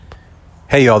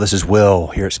Hey y'all, this is Will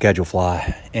here at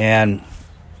ScheduleFly, and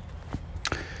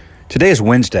today is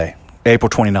Wednesday, April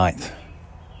 29th.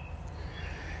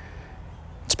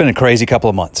 It's been a crazy couple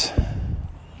of months.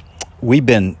 We've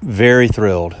been very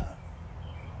thrilled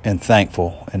and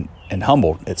thankful and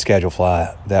humbled at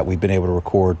ScheduleFly that we've been able to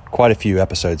record quite a few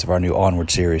episodes of our new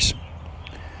Onward series.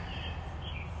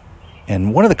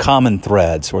 And one of the common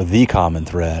threads, or the common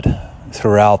thread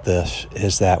throughout this,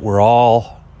 is that we're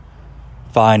all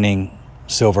finding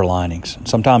silver linings.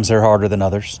 Sometimes they're harder than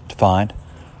others to find.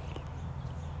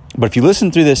 But if you listen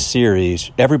through this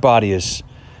series, everybody is,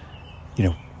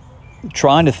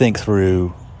 trying to think through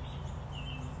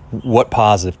what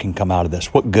positive can come out of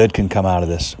this, what good can come out of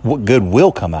this, what good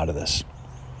will come out of this.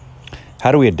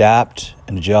 How do we adapt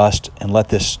and adjust and let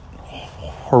this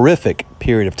horrific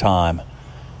period of time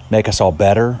make us all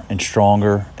better and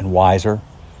stronger and wiser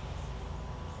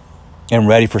and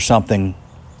ready for something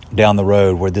down the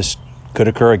road where this could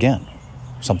occur again.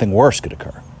 Something worse could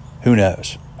occur. Who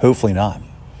knows? Hopefully not.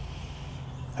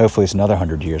 Hopefully it's another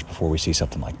 100 years before we see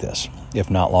something like this, if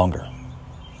not longer.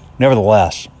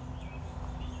 Nevertheless,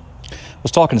 I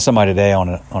was talking to somebody today on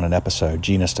an episode,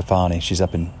 Gina Stefani. She's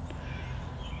up in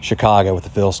Chicago with the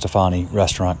Phil Stefani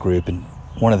restaurant group, and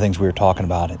one of the things we were talking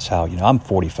about is how, I'm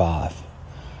 45.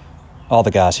 All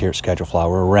the guys here at ScheduleFly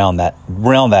were around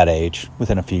that age,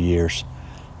 within a few years.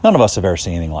 None of us have ever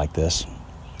seen anything like this.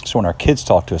 So when our kids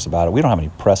talk to us about it, we don't have any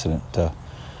precedent to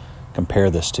compare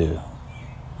this to.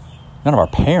 None of our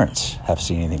parents have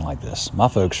seen anything like this. My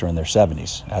folks are in their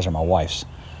 70s, as are my wife's.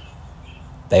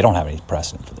 They don't have any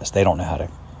precedent for this. They don't know how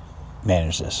to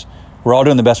manage this. We're all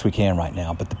doing the best we can right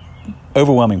now, but the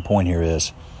overwhelming point here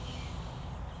is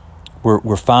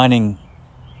we're finding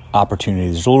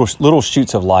opportunities, little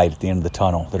shoots of light at the end of the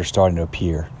tunnel that are starting to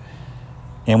appear.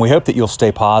 And we hope that you'll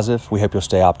stay positive. We hope you'll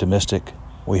stay optimistic.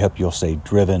 We hope you'll stay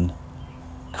driven,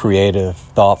 creative,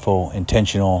 thoughtful,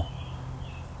 intentional,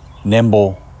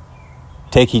 nimble.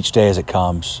 Take each day as it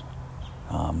comes,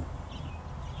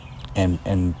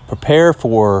 and prepare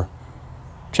for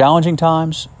challenging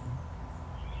times,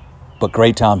 but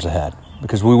great times ahead,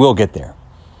 because we will get there.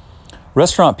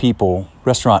 Restaurant people,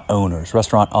 restaurant owners,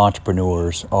 restaurant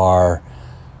entrepreneurs are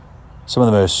some of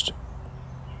the most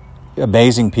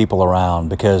amazing people around,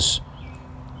 because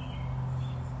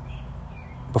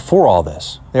before all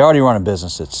this, they already run a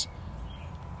business that's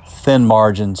thin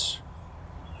margins,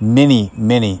 many,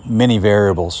 many, many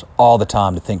variables all the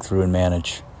time to think through and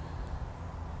manage.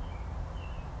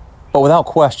 But without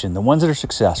question, the ones that are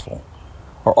successful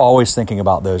are always thinking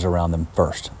about those around them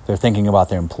first. They're thinking about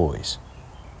their employees.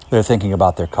 They're thinking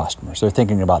about their customers. They're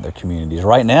thinking about their communities.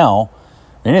 Right now,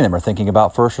 many of them are thinking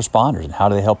about first responders and how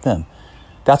do they help them.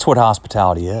 That's what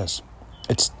hospitality is.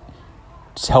 It's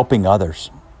helping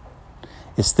others.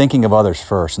 It's thinking of others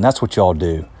first, and that's what y'all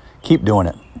do. Keep doing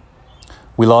it.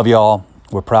 We love y'all.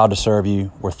 We're proud to serve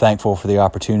you. We're thankful for the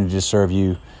opportunity to serve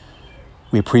you.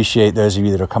 We appreciate those of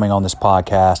you that are coming on this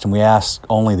podcast, and we ask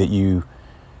only that you,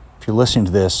 if you're listening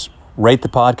to this, rate the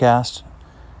podcast.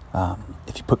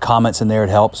 If you put comments in there, it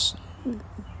helps.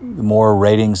 The more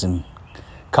ratings and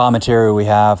commentary we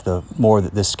have, the more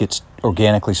that this gets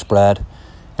organically spread.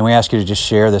 And we ask you to just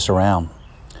share this around.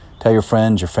 Tell your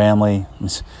friends, your family.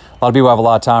 A lot of people have a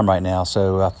lot of time right now,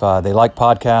 so if they like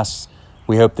podcasts,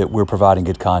 we hope that we're providing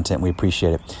good content. We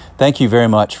appreciate it. Thank you very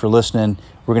much for listening.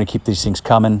 We're going to keep these things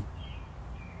coming,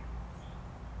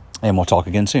 and we'll talk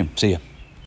again soon. See ya.